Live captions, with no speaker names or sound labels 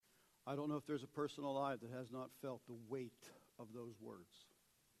I don't know if there's a person alive that has not felt the weight of those words.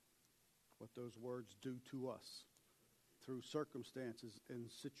 What those words do to us through circumstances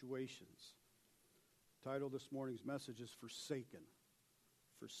and situations. The title of this morning's message is Forsaken.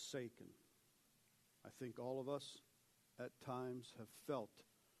 Forsaken. I think all of us at times have felt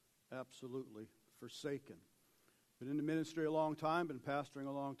absolutely forsaken. Been in the ministry a long time, been pastoring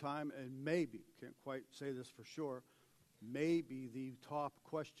a long time, and maybe, can't quite say this for sure, maybe the top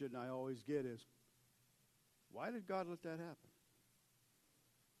question I always get is, why did God let that happen?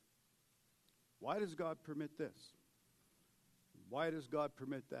 Why does God permit this? Why does God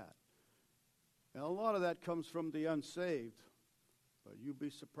permit that? And a lot of that comes from the unsaved, but you'd be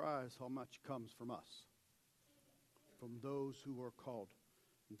surprised how much comes from us, from those who are called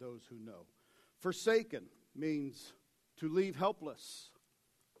and those who know. Forsaken means to leave helpless.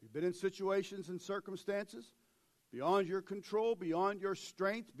 You've been in situations and circumstances beyond your control, beyond your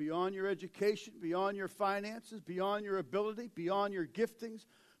strength, beyond your education, beyond your finances, beyond your ability, beyond your giftings,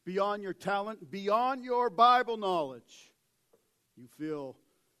 beyond your talent, beyond your Bible knowledge. You feel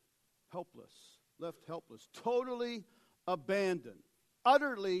helpless, left helpless, totally abandoned,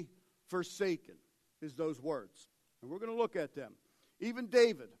 utterly forsaken is those words. And we're going to look at them. Even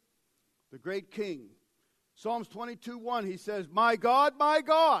David, the great king, Psalms 22:1, he says, my God,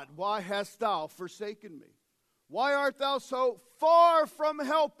 why hast thou forsaken me? Why art thou so far from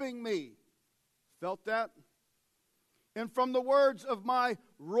helping me? Felt that? And from the words of my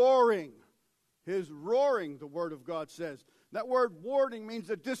roaring, his roaring, the word of God says. That word warning means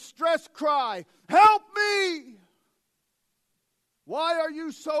a distress cry. Help me! Why are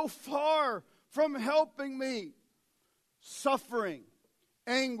you so far from helping me? Suffering,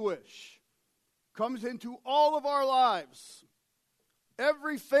 anguish comes into all of our lives.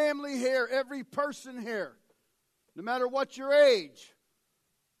 Every family here, every person here, no matter what your age,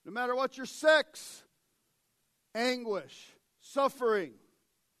 no matter what your sex, anguish, suffering.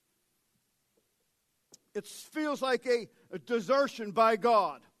 It feels like a desertion by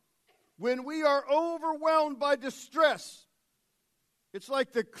God. When we are overwhelmed by distress, it's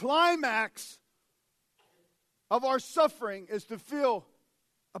like the climax of our suffering is to feel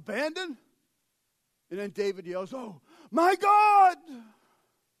abandoned. And then David yells, oh, my God!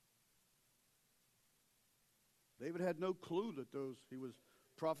 David had no clue that he was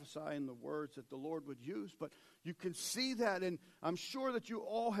prophesying the words that the Lord would use, but you can see that, and I'm sure that you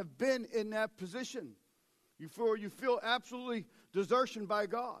all have been in that position. You feel absolutely desertion by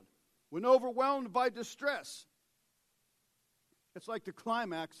God. When overwhelmed by distress, it's like the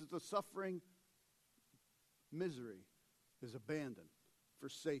climax of the suffering, misery is abandoned,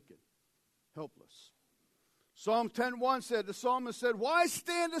 forsaken, helpless. Psalm 10:1 said, the psalmist said, why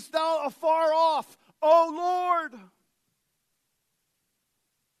standest thou afar off, O Lord?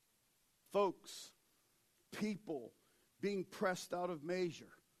 Folks, people being pressed out of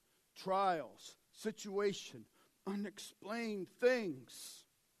measure, trials, situation, unexplained things.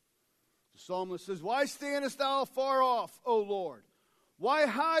 The psalmist says, why standest thou afar off, O Lord? Why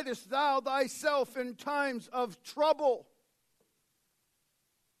hidest thou thyself in times of trouble?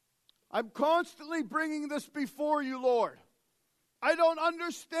 I'm constantly bringing this before you, Lord. I don't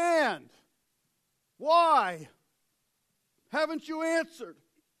understand. Why haven't you answered?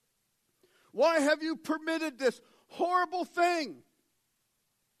 Why have you permitted this horrible thing?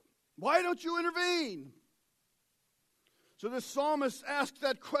 Why don't you intervene? So the psalmist asks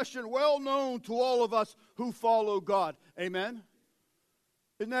that question, well known to all of us who follow God. Amen?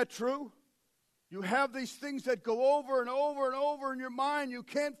 Isn't that true? You have these things that go over and over and over in your mind. You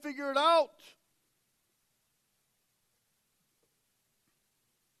can't figure it out.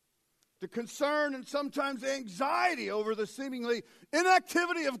 The concern and sometimes the anxiety over the seemingly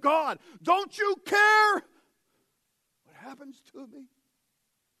inactivity of God. Don't you care what happens to me?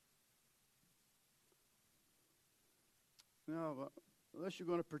 No, unless you're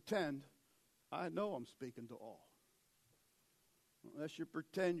going to pretend, I know I'm speaking to all. Unless you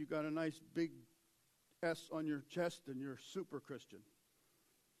pretend you got a nice big S on your chest and you're super Christian.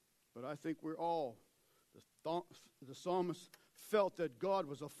 But I think we're all, the psalmist felt that God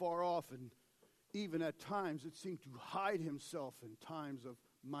was afar off, and even at times it seemed to hide himself in times of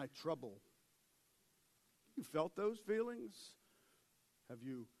my trouble. You felt those feelings? Have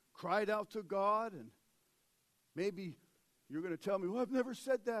you cried out to God? And maybe you're going to tell me, well, I've never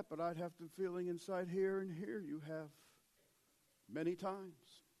said that, but I'd have the feeling inside here and here you have many times.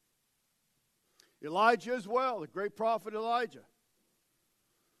 Elijah as well, the great prophet Elijah.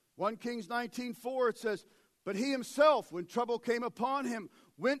 1 Kings 19:4, it says, but he himself, when trouble came upon him,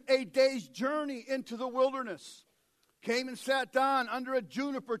 went a day's journey into the wilderness. came and sat down under a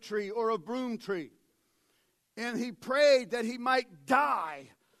juniper tree or a broom tree. And he prayed that he might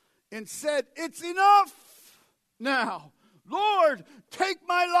die and said, "It's enough now. Lord, take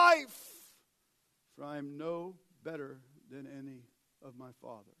my life, for I am no better than any of my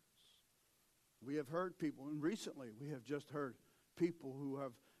fathers." We have heard people, and recently we have just heard people who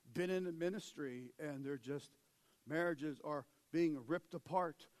have been in the ministry and they're just, marriages are being ripped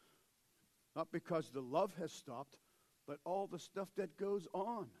apart. Not because the love has stopped, but all the stuff that goes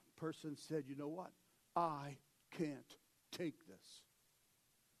on. Person said, "You know what? I can't take this."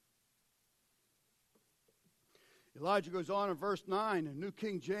 Elijah goes on in verse 9, in New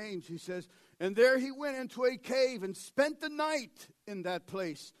King James, he says, "And there he went into a cave and spent the night in that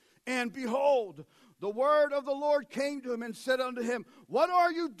place. And behold, the word of the Lord came to him and said unto him, What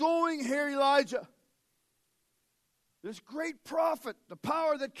are you doing here, Elijah?" This great prophet, the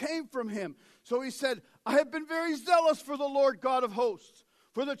power that came from him. So he said, "I have been very zealous for the Lord God of hosts.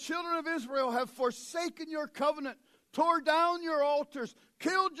 For the children of Israel have forsaken your covenant, tore down your altars,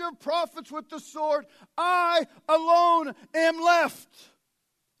 killed your prophets with the sword. I alone am left,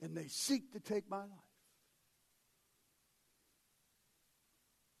 and they seek to take my life."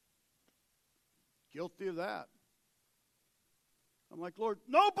 Guilty of that. I'm like, "Lord,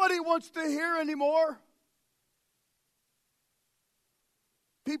 nobody wants to hear anymore.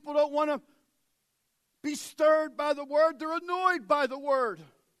 People don't want to be stirred by the word. They're annoyed by the word.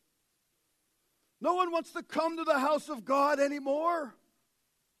 No one wants to come to the house of God anymore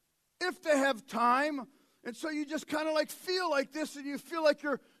if they have time. And so you just kind of like feel like this, and you feel like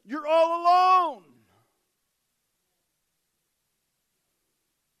you're all alone.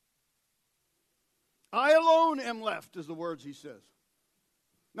 I alone am left, is the words he says.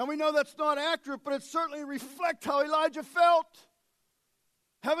 Now we know that's not accurate, but it certainly reflects how Elijah felt.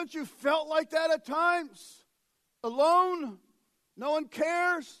 Haven't you felt like that at times? Alone? No one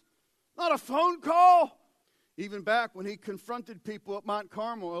cares? Not a phone call? Even back when he confronted people at Mount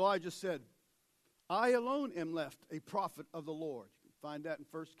Carmel, Elijah said, "I alone am left, a prophet of the Lord." You can find that in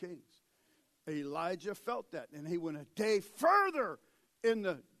 1 Kings. Elijah felt that, and he went a day further in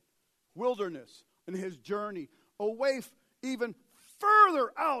the wilderness in his journey, away even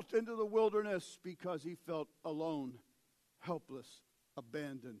further out into the wilderness, because he felt alone, helpless,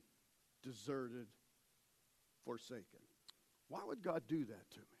 abandoned, deserted, forsaken. Why would God do that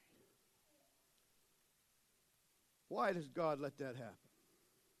to me? Why does God let that happen?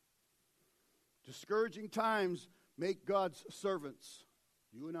 Discouraging times make God's servants,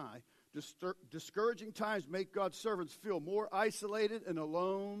 you and I, discouraging times make God's servants feel more isolated and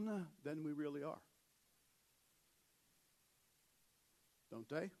alone than we really are. Don't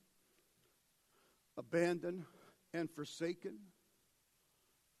they? Abandoned and forsaken.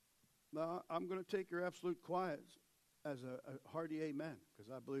 Now, I'm going to take your absolute quiet as a hearty amen, because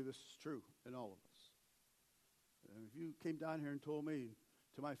I believe this is true in all of us. And if you came down here and told me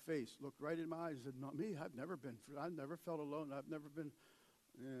to my face, looked right in my eyes and said, "Not me, I've never felt alone, I've never been,"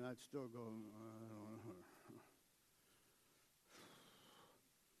 and I'd still go,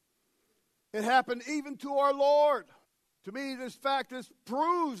 It happened even to our Lord. To me, this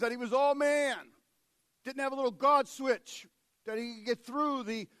proves that he was all man. Didn't have a little God switch that he could get through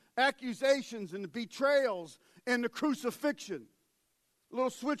the accusations and the betrayals and the crucifixion. A little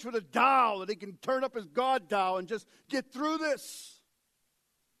switch with a dial that he can turn up his God dial and just get through this.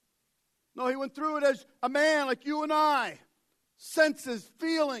 No, he went through it as a man like you and I. Senses,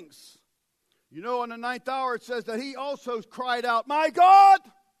 feelings. You know, in the 9th hour it says that he also cried out, "My God!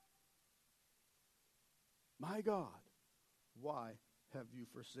 My God, why have you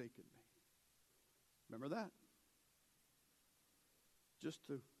forsaken me?" Remember that? Just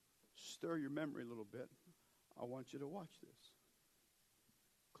to stir your memory a little bit, I want you to watch this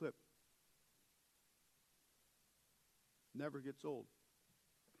clip. Never gets old.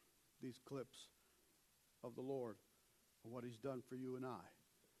 These clips of the Lord and what he's done for you and I.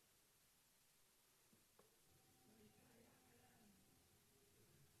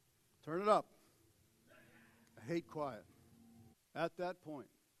 Turn it up. I hate quiet. At that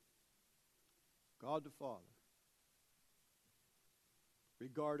point, God the Father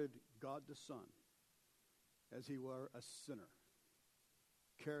regarded God the Son as he were a sinner,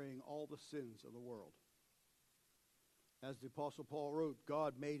 carrying all the sins of the world. As the Apostle Paul wrote,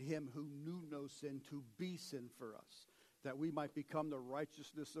 God made him who knew no sin to be sin for us, that we might become the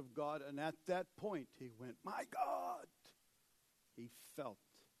righteousness of God. And at that point, he went, "My God!" He felt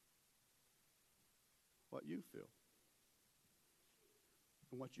what you feel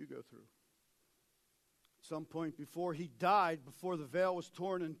and what you go through. At some point before he died, before the veil was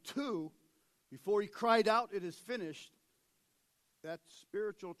torn in two, Before he cried out, "It is finished," that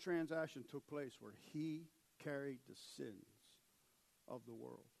spiritual transaction took place where he carried the sins of the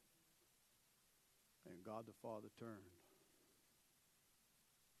world. And God the Father turned.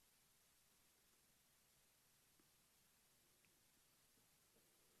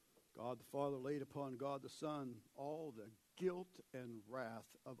 God the Father laid upon God the Son all the guilt and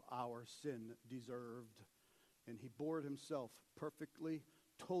wrath of our sin deserved. And he bore it himself perfectly,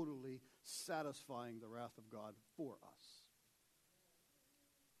 totally satisfying the wrath of God for us.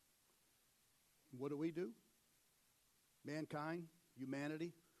 What do? Mankind,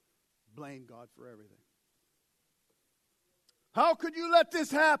 humanity, blame God for everything. How could you let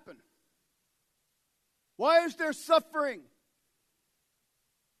this happen? Why is there suffering?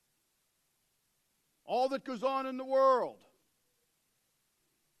 All that goes on in the world.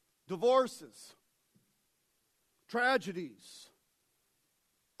 Divorces, tragedies,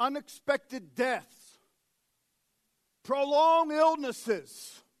 unexpected deaths, prolonged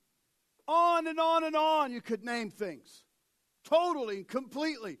illnesses, on and on and on you could name things. Totally and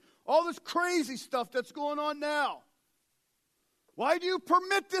completely. All this crazy stuff that's going on now. Why do you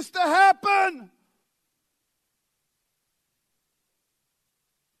permit this to happen?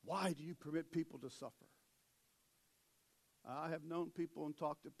 Why do you permit people to suffer? I have known people and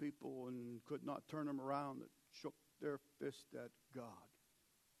talked to people and could not turn them around that shook their fist at God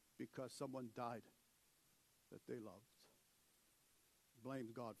because someone died that they loved.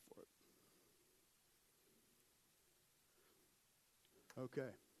 Blamed God for it.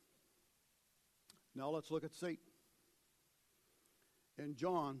 Okay. Now let's look at Satan. In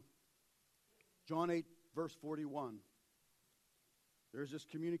John 8, verse 41, there's this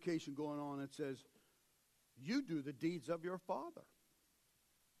communication going on. It says, "You do the deeds of your father."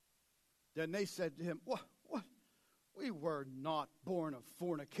 Then they said to him, What? We were not born of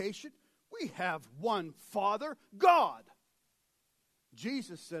fornication. We have one Father, God.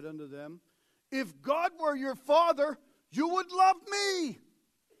 Jesus said unto them, "If God were your Father, you would love me.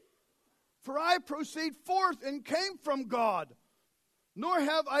 For I proceed forth and came from God. Nor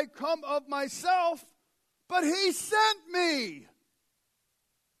have I come of myself, but he sent me."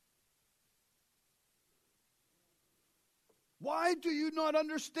 Why do you not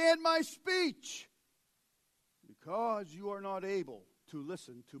understand my speech? Because you are not able to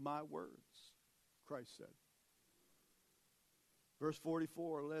listen to my words, Christ said. Verse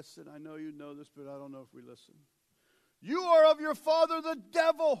 44, listen, I know you know this, but I don't know if we listen. "You are of your father the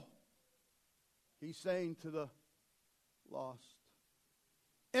devil," he's saying to the lost.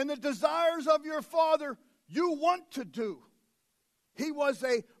 "And the desires of your father you want to do. He was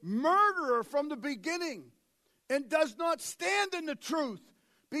a murderer from the beginning and does not stand in the truth,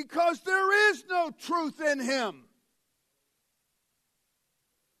 because there is no truth in him.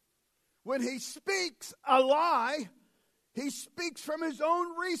 When he speaks a lie, he speaks from his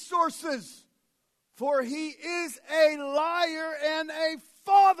own resources, for he is a liar and a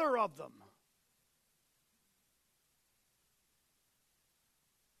father of them."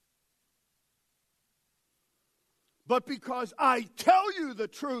 "But because I tell you the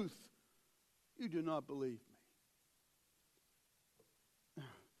truth, you do not believe me."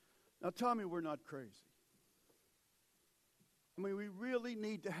 Now tell me we're not crazy. I mean, we really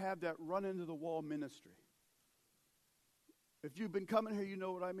need to have that run into the wall ministry. If you've been coming here, you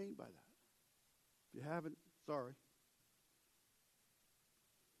know what I mean by that. If you haven't, sorry.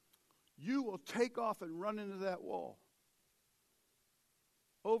 You will take off and run into that wall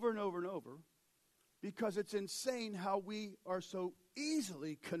over and over and over, because it's insane how we are so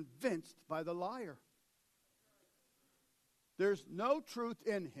easily convinced by the liar. There's no truth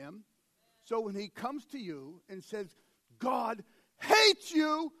in him. So when he comes to you and says, "God hates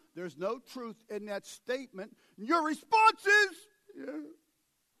you," there's no truth in that statement. And your response is, "Yeah,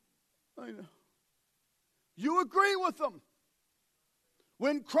 I know." You agree with them.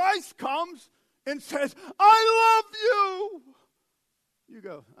 When Christ comes and says, "I love you," you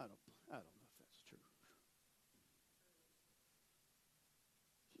go, I don't know if that's true.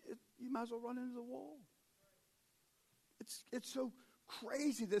 You might as well run into the wall. It's so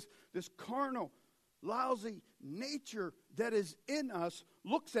crazy, this carnal, lousy nature that is in us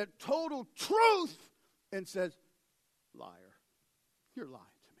looks at total truth and says, "Liar, you're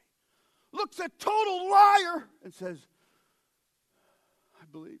lying to me." Looks at total liar and says, "I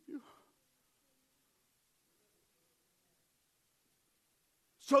believe you."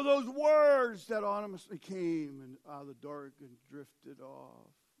 So those words that anonymously came and out of the dark and drifted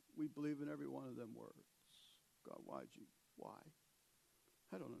off, we believe in every one of them words. God, why?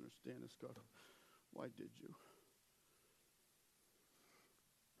 I don't understand this, God. Why did you?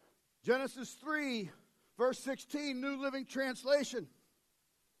 Genesis 3, verse 16, New Living Translation.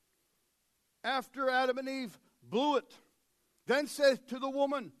 After Adam and Eve blew it, then said to the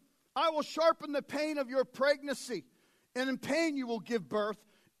woman, I will sharpen the pain of your pregnancy, and in pain you will give birth,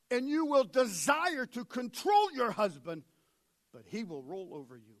 and you will desire to control your husband, but he will roll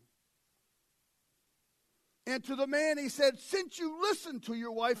over you. And to the man he said, since you listened to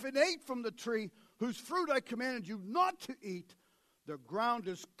your wife and ate from the tree whose fruit I commanded you not to eat, the ground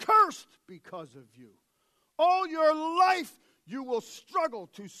is cursed because of you. All your life you will struggle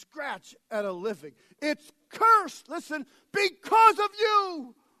to scratch at a living. It's cursed, listen, because of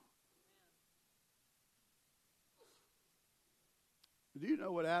you. Do you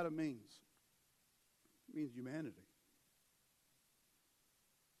know what Adam means? It means humanity.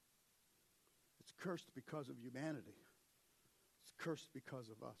 It's cursed because of humanity. It's cursed because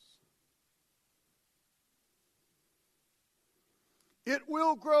of us. It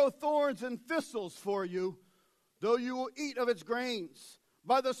will grow thorns and thistles for you, though you will eat of its grains.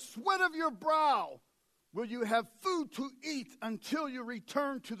 By the sweat of your brow will you have food to eat until you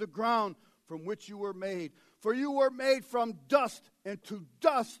return to the ground from which you were made. For you were made from dust, and to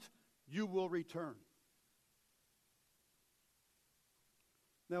dust you will return.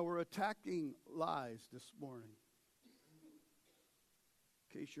 Now we're attacking lies this morning.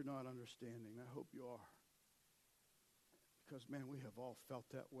 In case you're not understanding, I hope you are. Because, man, we have all felt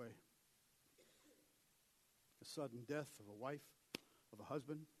that way. The sudden death of a wife, of a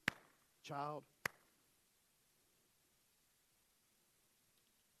husband, child.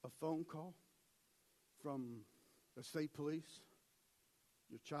 A phone call from the state police,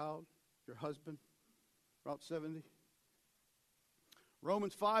 your child, your husband, Route 70.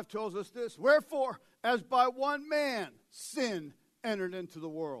 Romans 5 tells us this, wherefore, as by one man sin entered into the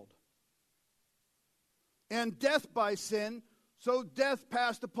world, and death by sin, so death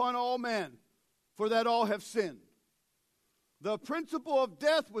passed upon all men, for that all have sinned. The principle of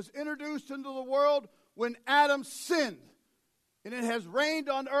death was introduced into the world when Adam sinned, and it has reigned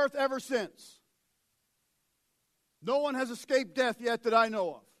on earth ever since. No one has escaped death yet that I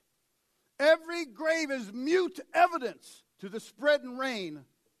know of. Every grave is mute evidence to the spread and reign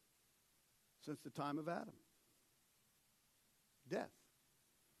since the time of Adam. Death,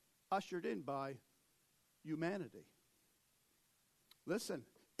 ushered in by humanity. Listen,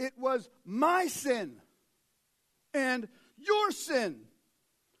 it was my sin and your sin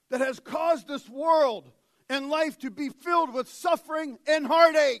that has caused this world and life to be filled with suffering and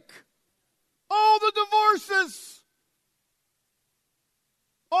heartache. All the divorces,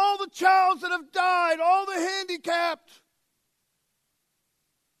 all the childs that have died, all the handicapped,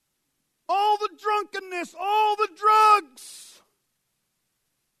 all the drunkenness, all the drugs.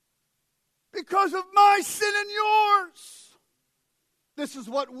 Because of my sin and yours. This is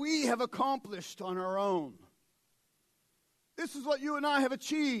what we have accomplished on our own. This is what you and I have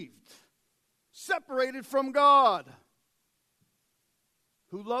achieved. Separated from God,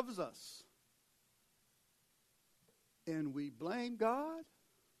 who loves us. And we blame God.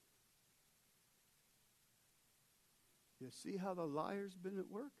 You see how the liar's been at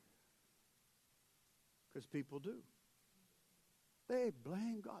work? Because people do. They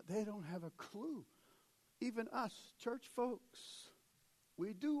blame God. They don't have a clue. Even us, church folks,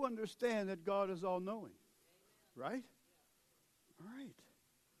 we do understand that God is all-knowing. Right? All right.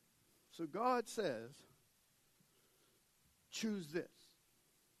 So God says, choose this.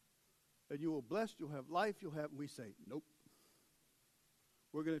 And you will bless, you'll have life, you'll have, we say, nope.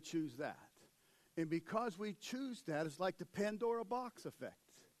 We're going to choose that. And because we choose that, it's like the Pandora box effect.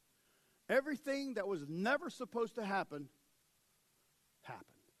 Everything that was never supposed to happen, happened.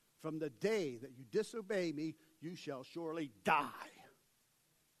 From the day that you disobey me, you shall surely die.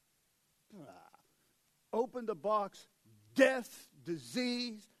 Open the box, death,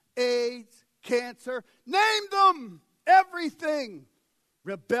 disease, AIDS, cancer, name them, everything.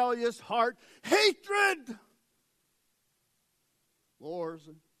 Rebellious heart, hatred, wars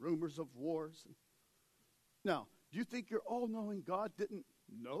and rumors of wars. Now, do you think your all-knowing God didn't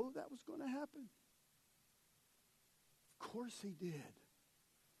know that was going to happen? Of course he did.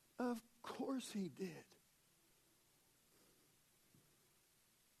 Of course he did.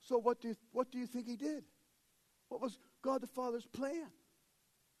 So what do you think he did? What was God the Father's plan?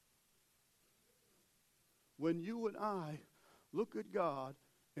 When you and I look at God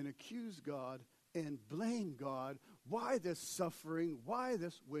and accuse God and blame God, why this suffering, why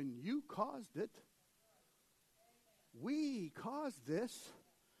this, when you caused it, we caused this,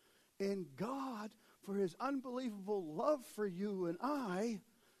 and God, for his unbelievable love for you and I,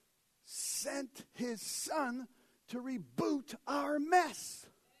 sent his son to reboot our mess.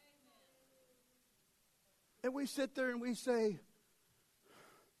 And we sit there and we say,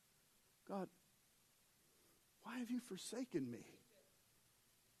 God, why have you forsaken me?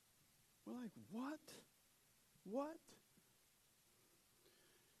 We're like, what? What?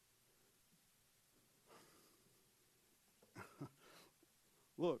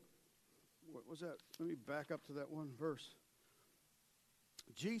 Look, what was that? Let me back up to that one verse.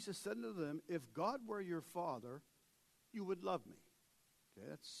 Jesus said to them, if God were your Father, you would love me. Okay,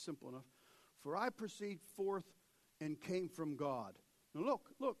 that's simple enough. For I proceed forth and came from God. Now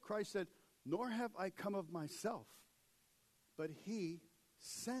look, Christ said, nor have I come of myself, but he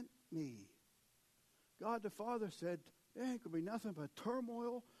sent me. God the Father said, there ain't going to be nothing but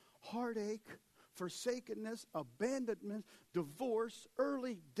turmoil, heartache, forsakenness, abandonment, divorce,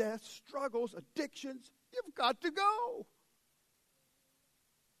 early death, struggles, addictions. You've got to go.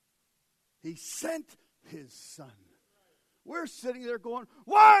 He sent his Son. We're sitting there going,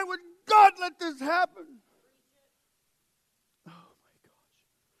 why would God let this happen? Oh my gosh.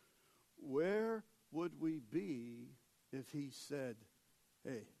 Where would we be if he said,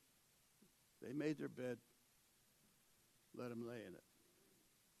 hey, they made their bed, let them lay in it?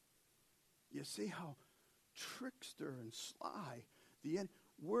 You see how trickster and sly the end.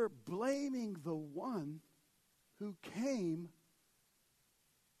 We're blaming the one who came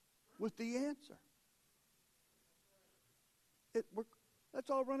with the answer. That's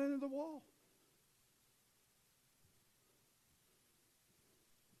all running into the wall.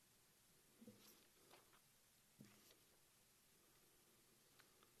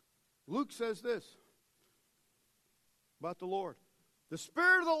 Luke says this about the Lord. The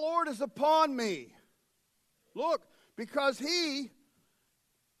Spirit of the Lord is upon me. Look, because he,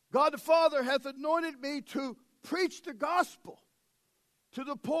 God the Father, hath anointed me to preach the gospel to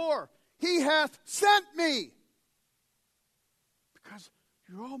the poor. He hath sent me. Because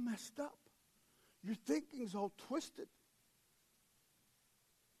you're all messed up. Your thinking's all twisted.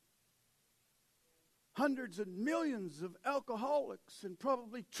 Hundreds and millions of alcoholics, and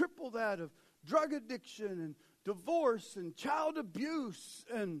probably triple that of drug addiction and divorce and child abuse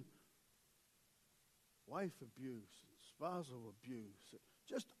and wife abuse and spousal abuse.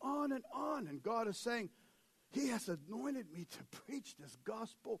 Just on and on. And God is saying, he has anointed me to preach this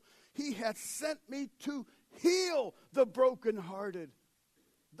gospel. He hath sent me to heal the brokenhearted.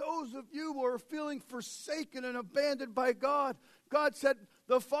 Those of you who are feeling forsaken and abandoned by God, God said,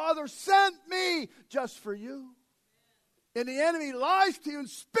 the Father sent me just for you. And the enemy lies to you and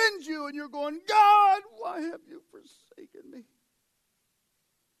spins you, and you're going, God, why have you forsaken me?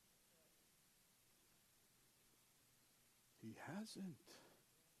 He hasn't.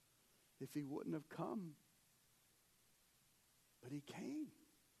 If he wouldn't have come. But he came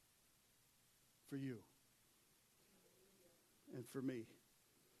for you and for me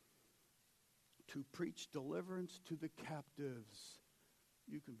to preach deliverance to the captives.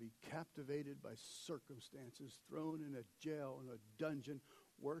 You can be captivated by circumstances, thrown in a jail, in a dungeon,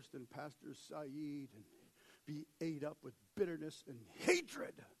 worse than Pastor Saeed, and be ate up with bitterness and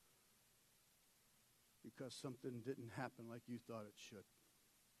hatred because something didn't happen like you thought it should,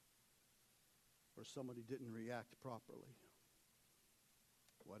 or somebody didn't react properly.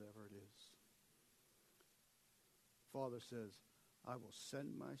 Whatever it is. Father says, I will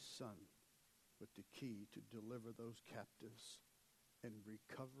send my Son with the key to deliver those captives and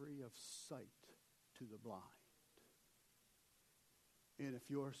recovery of sight to the blind. And if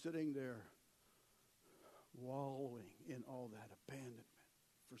you're sitting there wallowing in all that abandonment,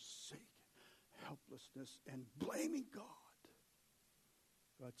 forsaken, helplessness, and blaming God,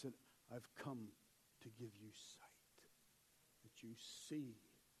 God said, I've come to give you sight, that you see.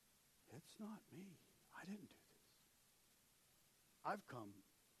 It's not me. I didn't do this. I've come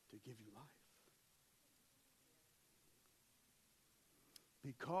to give you life.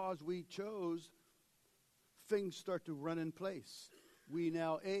 Because we chose, things start to run in place. We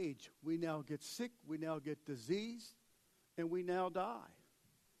now age. We now get sick. We now get diseased. And we now die.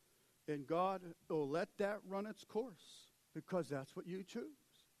 And God will let that run its course because that's what you choose.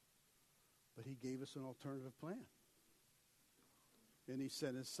 But he gave us an alternative plan. And he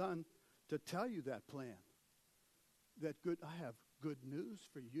sent his Son to tell you that plan. I have good news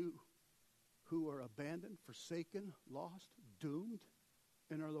for you who are abandoned, forsaken, lost, doomed,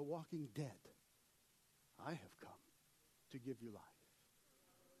 and are the walking dead. I have come to give you life.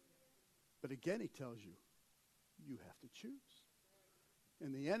 But again, he tells you, you have to choose.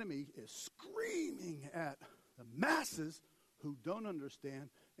 And the enemy is screaming at the masses who don't understand,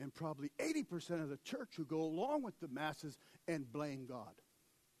 and probably 80% of the church who go along with the masses and blame God.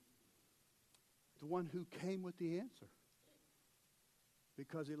 The one who came with the answer.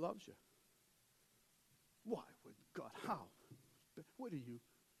 Because he loves you. Why would God? How? What are you?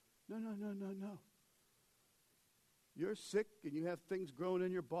 No, no, no, no, no. You're sick and you have things growing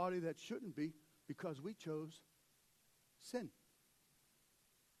in your body that shouldn't be because we chose sin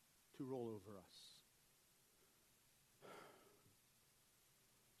to roll over us.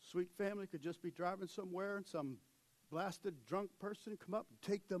 Sweet family could just be driving somewhere and some blasted drunk person come up and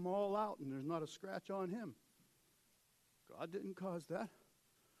take them all out and there's not a scratch on him. God didn't cause that.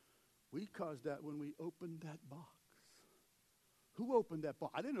 We caused that when we opened that box. Who opened that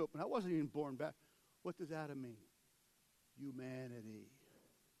box? I didn't open it. I wasn't even born back. What does Adam mean? Humanity.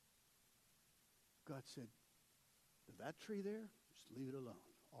 God said, that tree there, just leave it alone.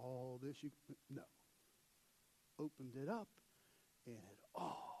 All this, no. Opened it up, and it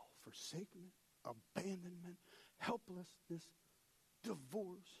all forsakenness, abandonment, helplessness,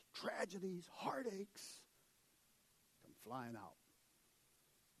 divorce, tragedies, heartaches come flying out.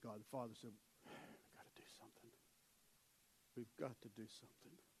 God the Father said, we've got to do something. We've got to do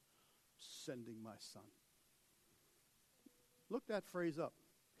something. I'm sending my son. Look that phrase up.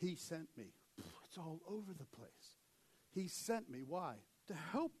 He sent me. It's all over the place. He sent me. Why? To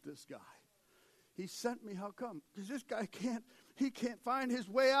help this guy. He sent me. How come? Because this guy can't find his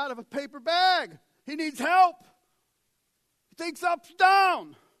way out of a paper bag. He needs help. He thinks up's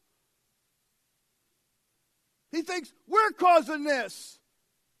down. He thinks we're causing this.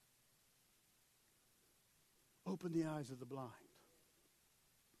 Open the eyes of the blind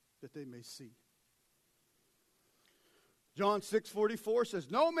that they may see. John 6:44 says,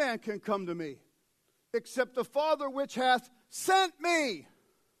 no man can come to me except the Father which hath sent me.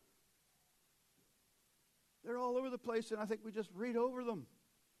 They're all over the place, and I think we just read over them.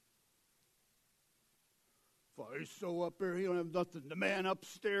 Well, he's so up there, he don't have nothing. The man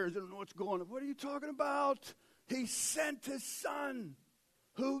upstairs, I don't know what's going on. What are you talking about? He sent his son,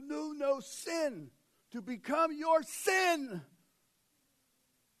 who knew no sin, to become your sin.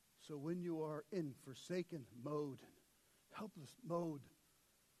 So when you are in forsaken mode, helpless mode,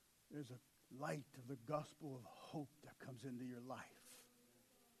 there's a light of the gospel of hope that comes into your life.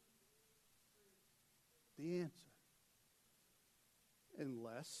 The answer.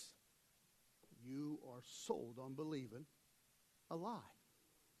 Unless you are sold on believing a lie.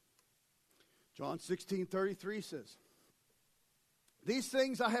 John 16:33 says, these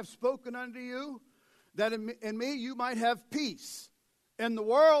things I have spoken unto you, that in me you might have peace. In the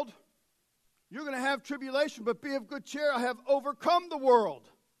world, you're going to have tribulation, but be of good cheer. I have overcome the world.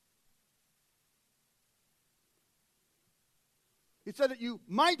 He said that you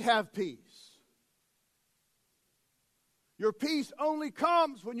might have peace. Your peace only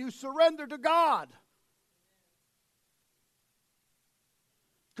comes when you surrender to God.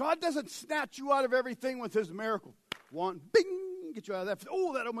 God doesn't snatch you out of everything with his miracle. One, bing, get you out of that.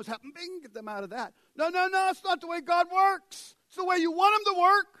 Oh, that almost happened. Bing, get them out of that. No, it's not the way God works. It's the way you want him to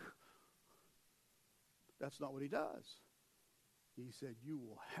work. That's not what he does. He said, you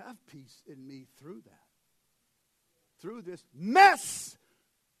will have peace in me through that. Through this mess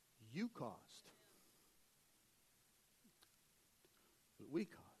you caused. That we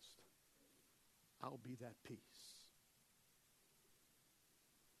caused. I'll be that peace.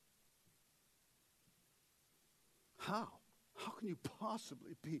 How? How can you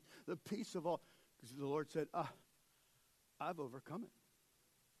possibly be the peace of all? Because the Lord said, I've overcome it.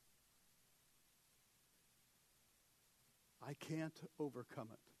 I can't overcome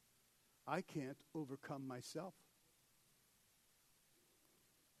it. I can't overcome myself.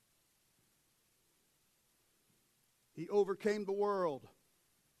 He overcame the world.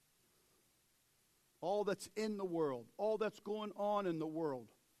 All that's in the world. All that's going on in the world.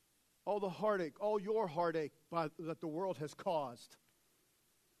 All the heartache. All your heartache that the world has caused.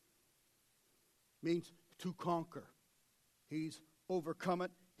 Means to conquer. He's overcome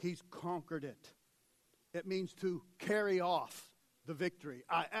it. He's conquered it. It means to carry off the victory.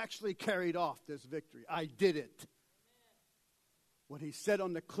 I actually carried off this victory. I did it. What he said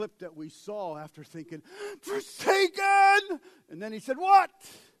on the clip that we saw after thinking, forsaken! And then he said, what?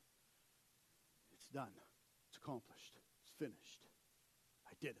 It's done. It's accomplished. It's finished.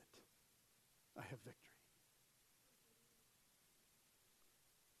 I did it. I have victory.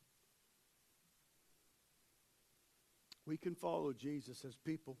 We can follow Jesus as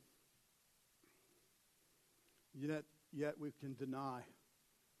people. Yet we can deny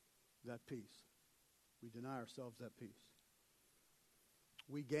that peace. We deny ourselves that peace.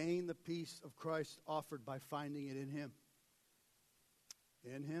 We gain the peace of Christ offered by finding it in him.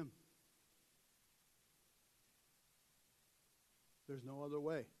 In him. There's no other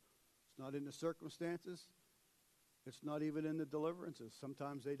way. It's not in the circumstances. It's not even in the deliverances.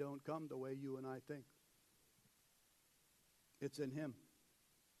 Sometimes they don't come the way you and I think. It's in him.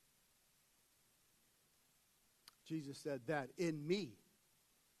 Jesus said that in me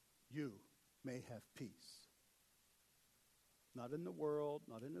you may have peace. Not in the world,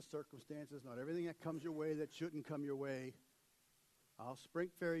 not in the circumstances, not everything that comes your way that shouldn't come your way. I'll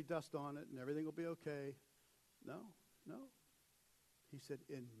sprinkle fairy dust on it and everything will be okay. No. He said,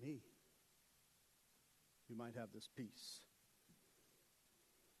 in me you might have this peace.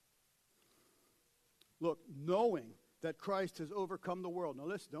 Look, knowing that Christ has overcome the world. Now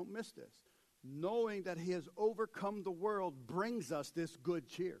listen, don't miss this. Knowing that he has overcome the world brings us this good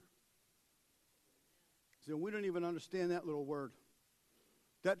cheer. See, we don't even understand that little word.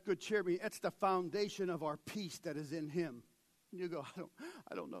 That good cheer means it's the foundation of our peace that is in him. And you go,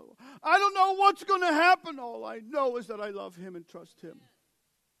 I don't know. I don't know what's going to happen. All I know is that I love him and trust him.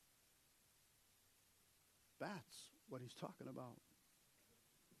 That's what he's talking about.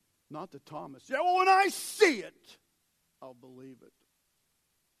 Not the Thomas. Yeah, well, when I see it, I'll believe it.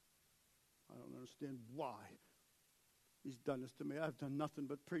 I don't understand why he's done this to me. I've done nothing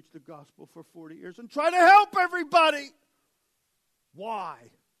but preach the gospel for 40 years and try to help everybody. Why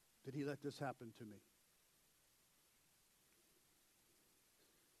did he let this happen to me?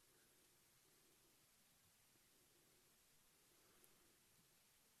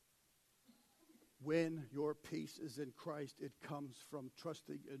 When your peace is in Christ, it comes from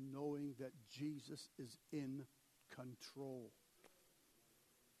trusting and knowing that Jesus is in control.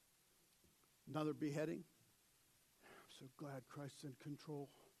 Another beheading. I'm so glad Christ's in control.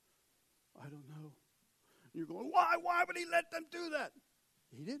 I don't know. You're going, why would he let them do that?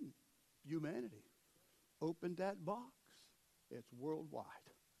 He didn't. Humanity opened that box. It's worldwide.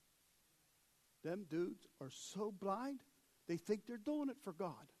 Them dudes are so blind, they think they're doing it for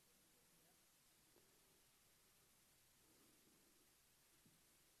God.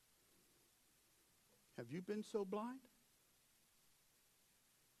 Have you been so blind?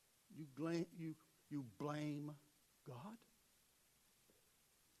 You blame God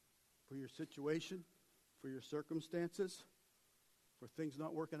for your situation, for your circumstances, for things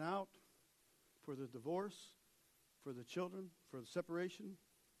not working out, for the divorce, for the children, for the separation,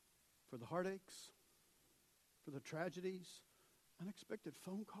 for the heartaches, for the tragedies, unexpected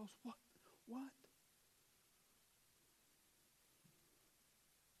phone calls. What?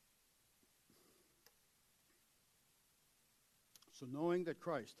 So knowing that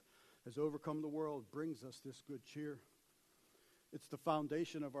Christ has overcome the world brings us this good cheer. It's the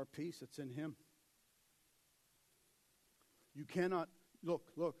foundation of our peace. It's in him. You cannot,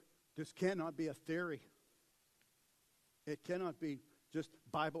 look, this cannot be a theory. It cannot be just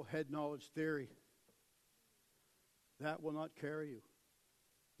Bible head knowledge theory. That will not carry you.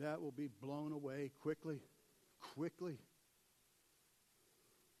 That will be blown away quickly.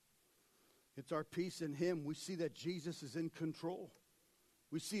 It's our peace in him. We see that Jesus is in control.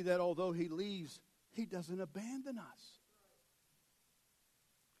 We see that although he leaves, he doesn't abandon us.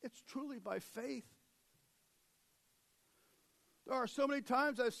 It's truly by faith. There are so many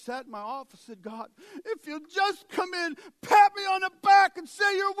times I've sat in my office and said, God, if you'll just come in, pat me on the back and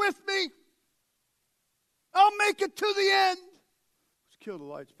say you're with me, I'll make it to the end. Let's kill the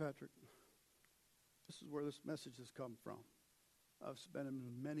lights, Patrick. This is where this message has come from. I've spent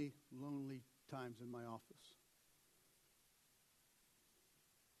many lonely times in my office.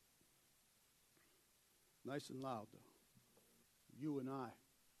 Nice and loud, though. You and I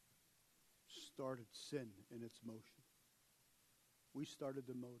started sin in its motion. We started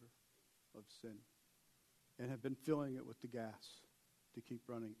the motor of sin and have been filling it with the gas to keep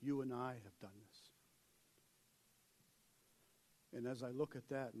running. You and I have done this. And as I look at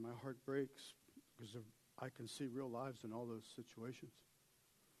that, and my heart breaks because I can see real lives in all those situations.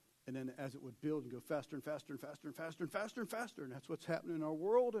 And then as it would build and go faster and faster and faster and faster and faster and faster, and that's what's happening in our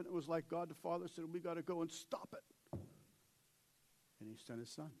world. And it was like God the Father said, we got to go and stop it. And he sent his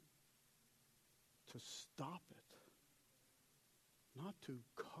son to stop it, not to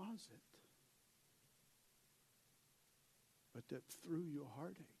cause it, but that through your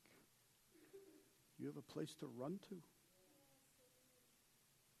heartache, you have a place to run to.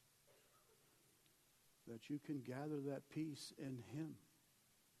 That you can gather that peace in him,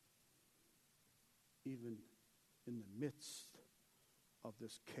 even in the midst of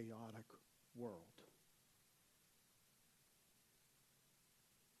this chaotic world.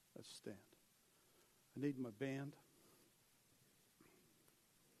 Let's stand. I need my band.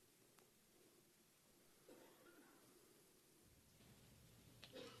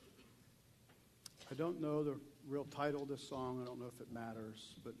 I don't know the real title of this song. I don't know if it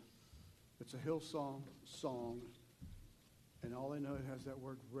matters, but it's a Hillsong song, and all I know it has that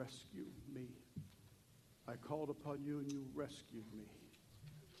word, rescue me. I called upon you and you rescued me.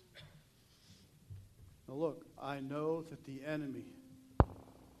 Now look, I know that the enemy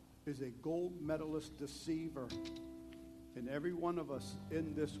is a gold medalist deceiver. And every one of us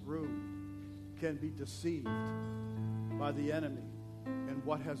in this room can be deceived by the enemy and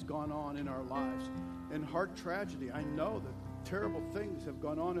what has gone on in our lives. In heart tragedy, I know that terrible things have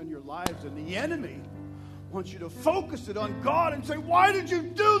gone on in your lives, and the enemy wants you to focus it on God and say, why did you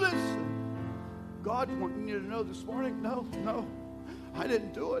do this? God wants you to know this morning, no, I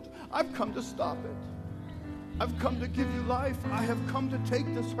didn't do it. I've come to stop it. I've come to give you life. I have come to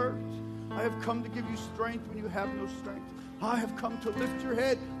take this hurt. I have come to give you strength when you have no strength. I have come to lift your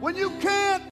head when you can't.